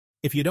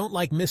If you don't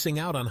like missing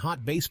out on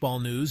hot baseball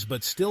news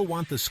but still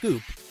want the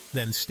scoop,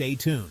 then stay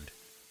tuned.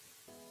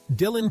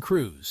 Dylan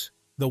Crews,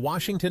 the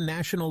Washington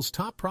Nationals'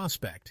 top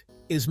prospect,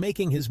 is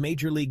making his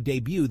major league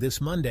debut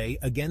this Monday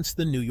against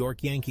the New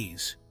York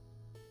Yankees.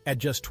 At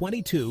just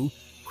 22,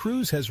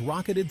 Crews has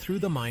rocketed through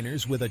the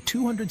minors with a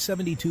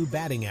 .272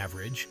 batting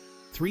average,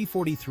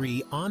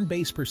 .343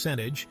 on-base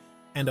percentage,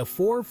 and a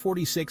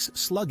 .446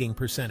 slugging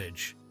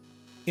percentage.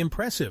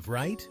 Impressive,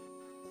 right?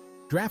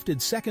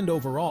 Drafted second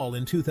overall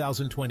in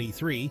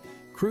 2023,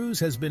 Crews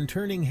has been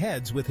turning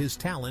heads with his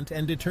talent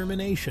and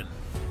determination.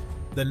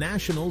 The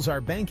Nationals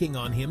are banking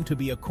on him to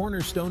be a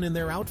cornerstone in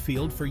their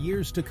outfield for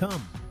years to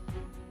come.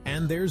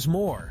 And there's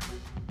more.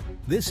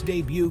 This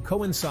debut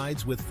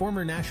coincides with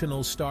former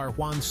Nationals star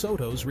Juan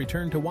Soto's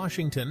return to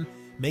Washington,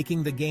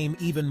 making the game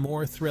even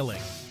more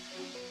thrilling.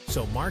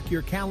 So mark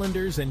your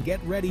calendars and get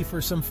ready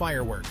for some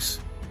fireworks.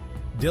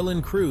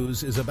 Dylan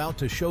Crews is about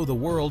to show the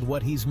world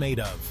what he's made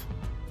of.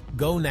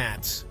 Go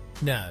Nats,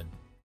 Nud.